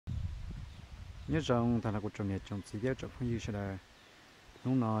nhớ rằng thằng nào cũng trồng nhà trồng chỉ biết trồng không như thế này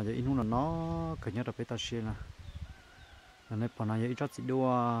lúc nào vậy lúc nào nó cứ nhớ được cái tao xia là nên bọn nó vậy cho chỉ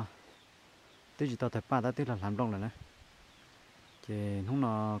đua tới chỉ tao thấy ba ta tới là làm đông rồi nè thì lúc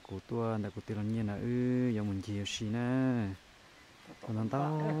nào của tôi là của tôi là như là giờ mình chỉ xí nè còn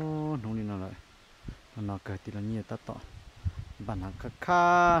tao lúc đi nào lại nó cởi thì là như tao tọ bản hàng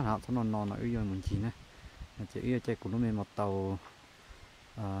khá họ nó nó giờ mình chỉ nè chỉ chơi của nó mình một tàu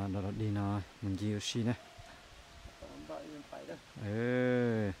đó đi nào mình chỉ xí nè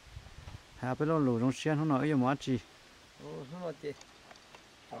hai bên lô lù trong xe nó nói yêu mà chị nó nói chị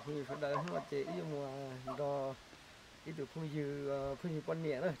không phải đời nó nói chị yêu mà do cái tụi không như con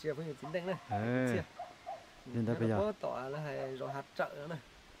nhẹ nữa chưa không như tính đánh nữa nên đây bây giờ có tỏi là hay rồi hạt trợ nữa này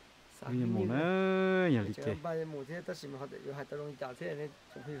như mù nữa nhà lịch chế ba mù thế tất nhiên họ để hai tao đông chảo thế nên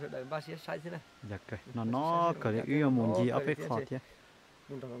trong khi phải đời ba xe sai thế này dạ cái nó cởi được yêu mù gì ở phía khó thế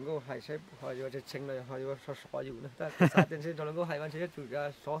mình thằng nó hay sẽ hỏi vô chơi chênh này hỏi vô xóa dụ nữa ta sai tên sẽ thằng nó hay bạn sẽ chủ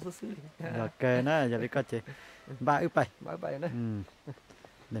ra xóa sứ sứ dạ cái nó giờ đi coi chị ba ướp bài nữa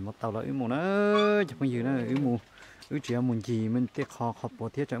để một tàu là ướp mù nữa chẳng có gì nữa ướp mù ướp chỉ là mù gì mình tiếc khó khó bỏ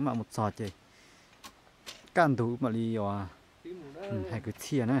thiết cho mà một sọt chị can thủ mà đi à hai cái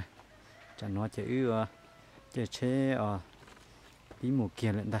chia này chẳng nói chỉ chỉ chế tí mù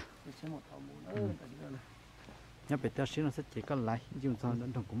kia lên ta nhớ bị tao xíu nó sẽ chỉ có lại dùng sao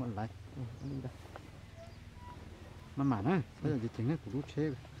đến thằng cũng mà lại mà nữa bây giờ chỉ chính là của lúc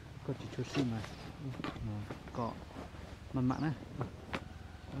chế có chỉ cho xin mà có mà nữa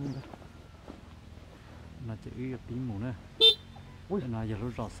là chỉ tí mù nữa ui là giờ nó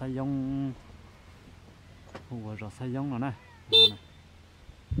rõ sai giống hồ rõ sai giống rồi nè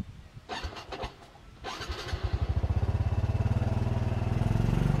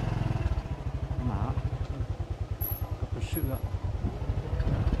sự ạ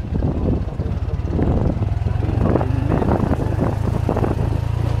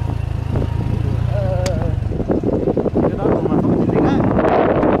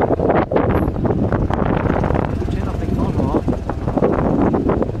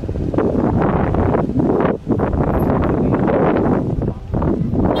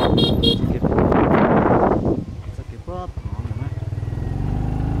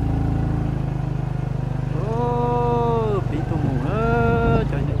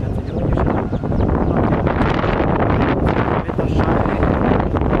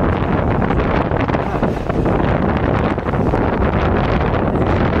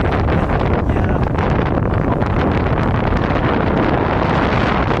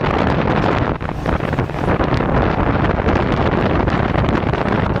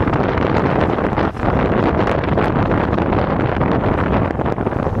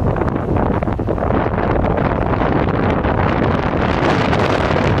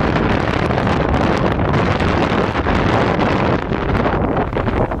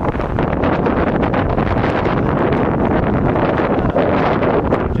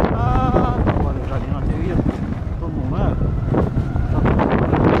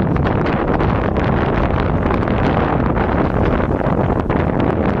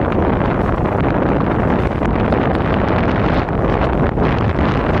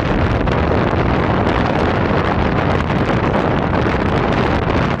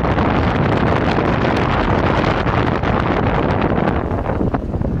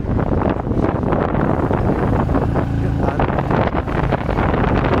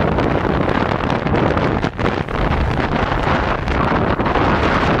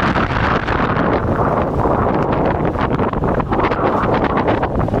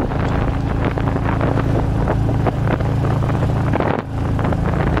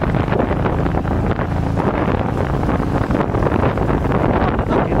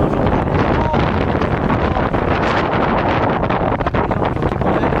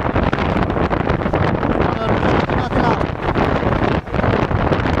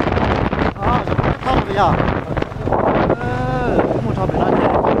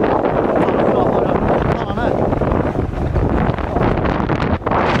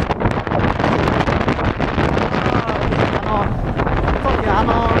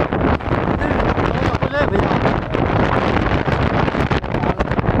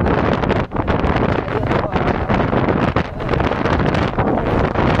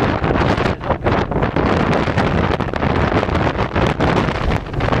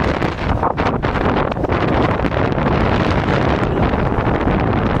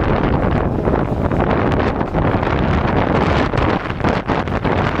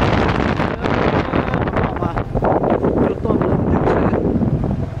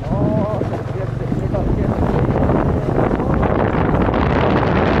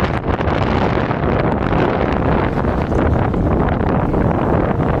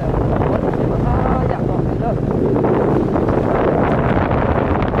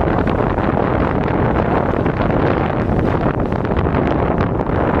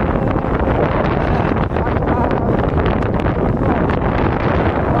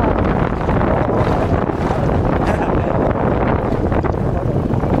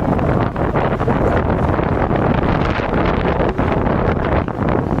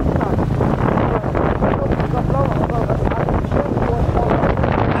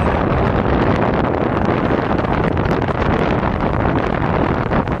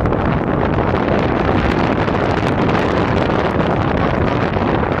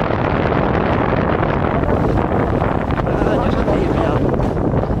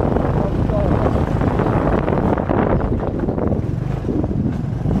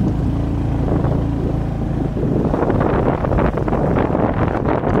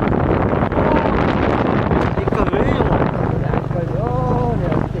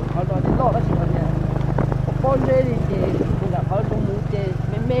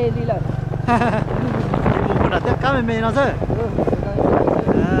một con là tất cả mình nó chứ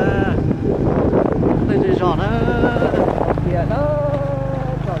đây thì giòn đó kìa nó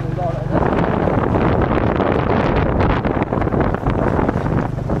giòn lại đó.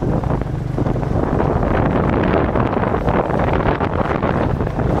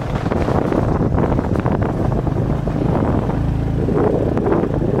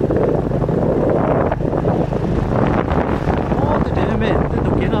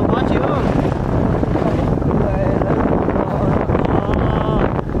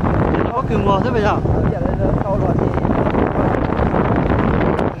 cường ngò thế bây giờ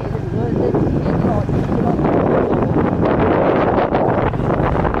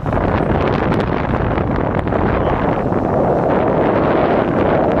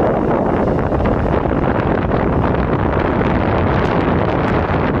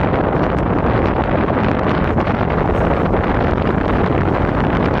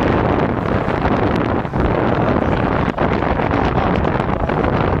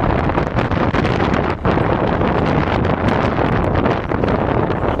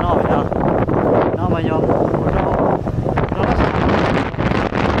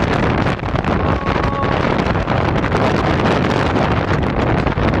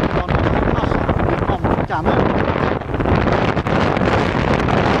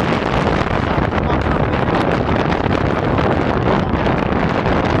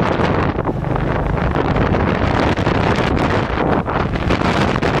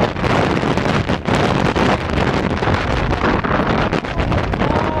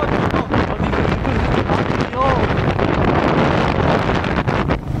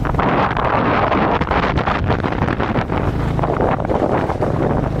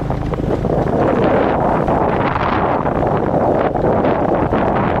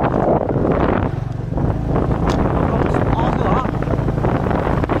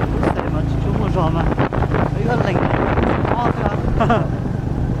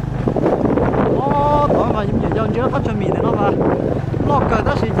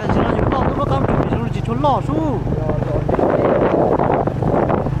lò su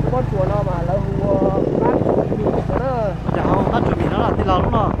con chuột nó mà lâu bác chuẩn bị nó dạ không bác chuẩn bị nó là tí lò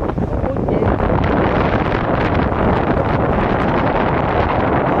đúng không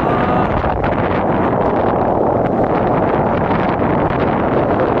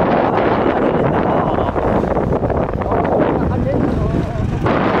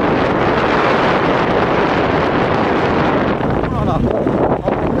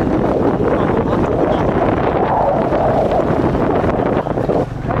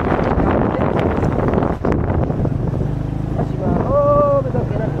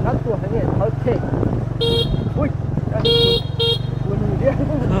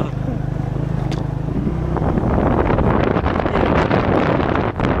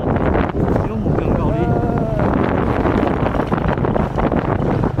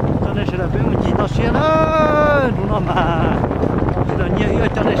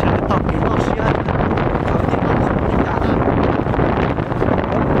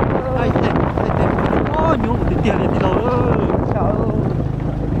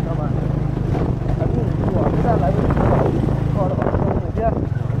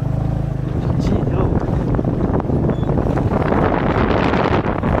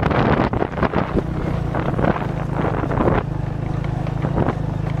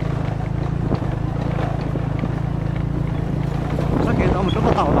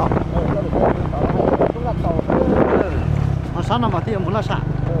sáng nào mà tiệm muốn là xả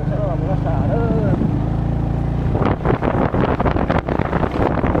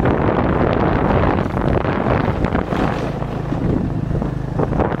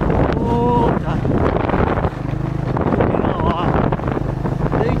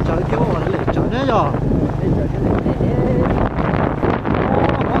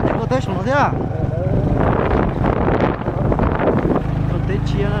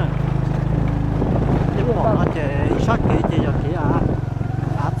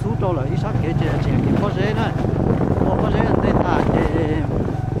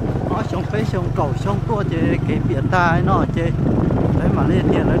tai nó chơi đấy mà lên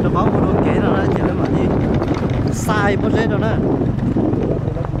tiền lấy cho báo một đôi kế nó chơi đấy mà đi sai có dễ đâu nè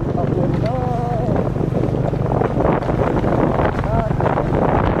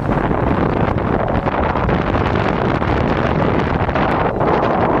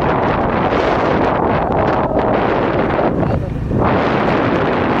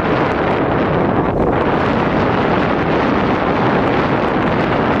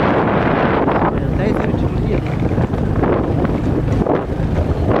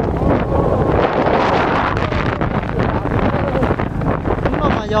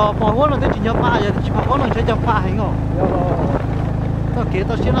giờ bỏ vốn là tới chỉ nhập pha giờ chỉ bỏ vốn là chơi nhập pha hay không tao kể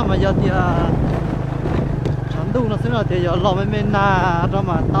tao xin là mà giờ thì chẳng đủ nó sẽ là thì giờ lo bên na đó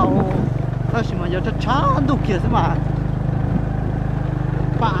mà tao chỉ mà giờ chẳng đủ kia mà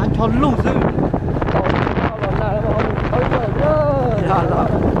bạn cho lù chứ dạ là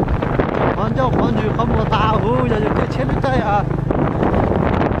con cho con gì không có tao giờ cái chết cái chơi à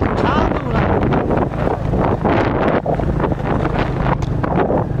chẳng đủ là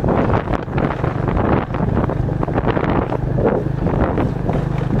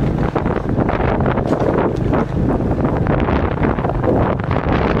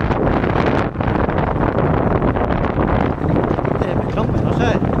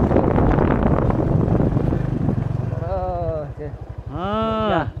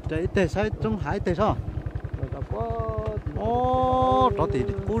tê sao trong hải tê sao ô đó thì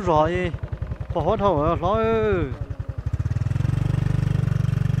cú rồi bỏ hết thôi rồi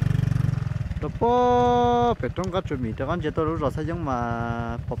đó po phải trong cái chuẩn bị cho con chơi tôi rồi sao giống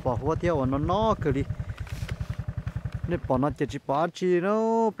mà bỏ hoa theo nó cứ đi nên bỏ nó chỉ bỏ chỉ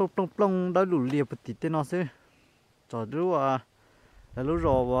nó plong đã lù liệp tí tên nó xí cho lúc là lúc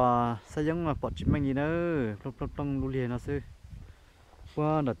rồi sao giống mà bỏ chỉ mang gì nữa plong lù liệp nó xí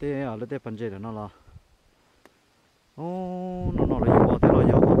qua là tê ở đây phần dệt nó là ô nó là nhiều thế rồi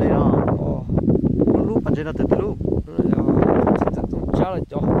nhiều đây đó lúc phần dệt là từ lúc chả là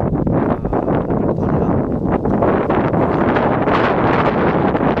cho thôi đi đó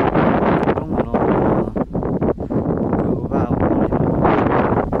trong nó vào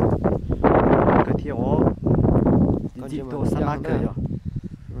cái thiểu chỉ tôi sát lá cười rồi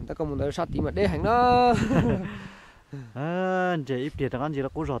ta còn một đứa sát tí mà đế hành đó chị ít tiền thằng anh gì là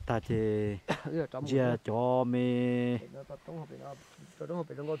cố rọt ta chị chị cho mẹ trong hộp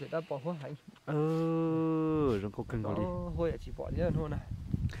trong ngô thì ta bỏ hoa hành rồi cô cần gọi đi hôi chỉ bỏ như thôi này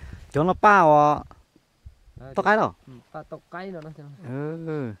cho nó bao à tao cái đâu tao cái nữa nó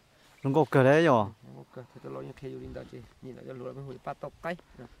rồi cô cần đấy rồi thì tôi lo như kêu linh đó chị nhìn lại cho lúa bên hồi ba tao cái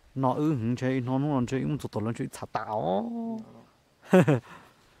nó chơi nó chơi một tổ nó chơi chả táo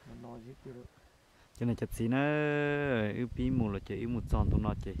cho nên chặt xí nó pi mù là chỉ một tròn tụi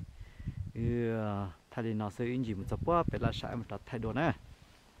nó chỉ thay vì nó sẽ in gì một số quá phải là sai một chút thay đổi nè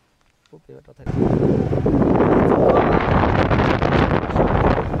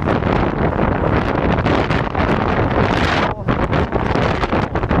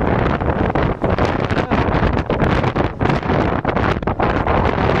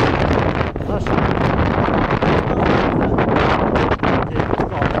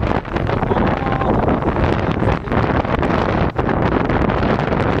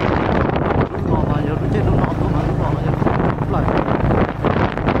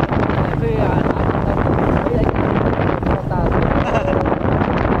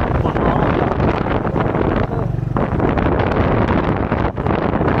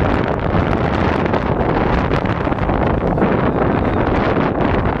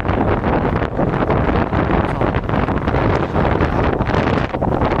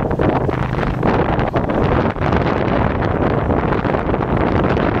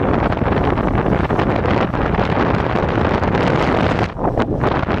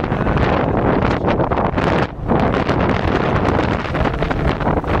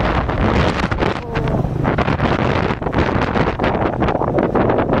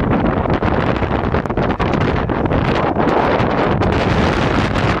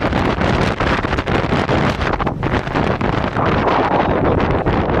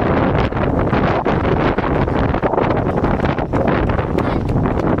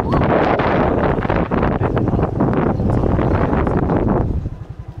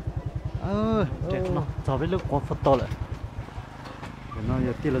với lúc có photo lại nó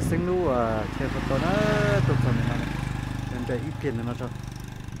giờ tiền là sinh lu chơi photo nó tụt dần này nên để ít tiền nó cho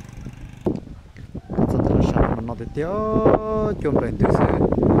thật là mà nó để tiêu chôm lại từ xưa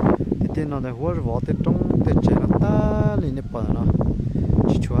thì tiền nó để hoa vỏ thì trong thì chơi nó ta liền để bẩn nó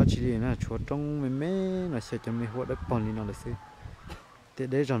chỉ đi nè chúa trong mấy nó sẽ cho mấy hoa để bẩn liền nó là xưa thì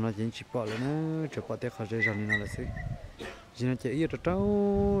để rồi nó chỉ bỏ lại nó chỉ bỏ tiền khỏi rồi liền nó là xưa chỉ là chạy ở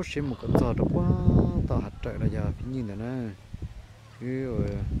trong xem một con giò đó quá tao hạt trời là giờ phải nhìn nè cứ rồi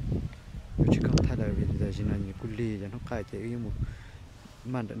chỉ không thay đổi vì giờ chỉ là những cú lì giờ nó cài chạy như một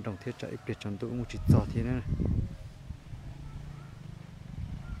màn trận đồng thiết chạy biệt tròn tụ một chỉ giò thế này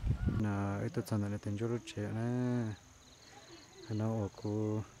là ấy tôi chọn là tiền cho lúc trẻ nè nó ở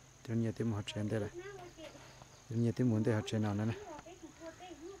cô tiêu nhiều tiền một hạt trẻ đây này tiêu nhiều tiền muốn để hạt trẻ nào nữa này